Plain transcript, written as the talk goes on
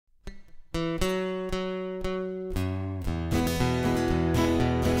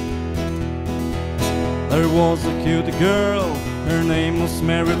was a cute girl, her name was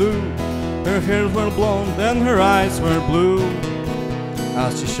Mary Lou. Her hair were blonde and her eyes were blue.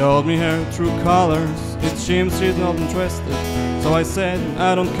 As she showed me her true colors, it seemed she's not interested. So I said,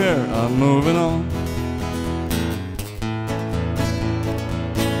 I don't care, I'm moving on.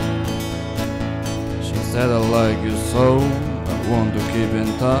 She said, I like you so, I want to keep in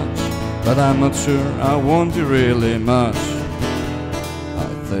touch, but I'm not sure I want you really much. I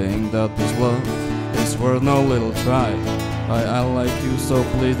think that this love is worth no little try. I like you, so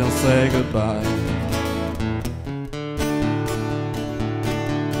please don't say goodbye.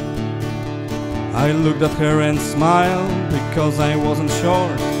 I looked at her and smiled, because I wasn't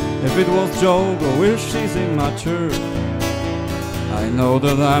sure if it was joke or if she's immature. I know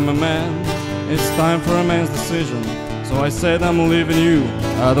that I'm a man, it's time for a man's decision. So I said, I'm leaving you,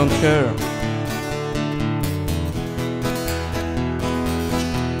 I don't care.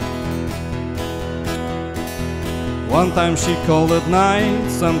 One time she called at night,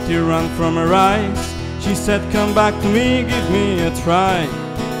 some tear ran from her eyes. She said, come back to me, give me a try.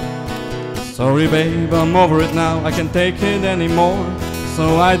 Sorry babe, I'm over it now, I can't take it anymore.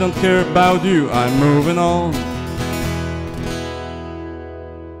 So I don't care about you, I'm moving on.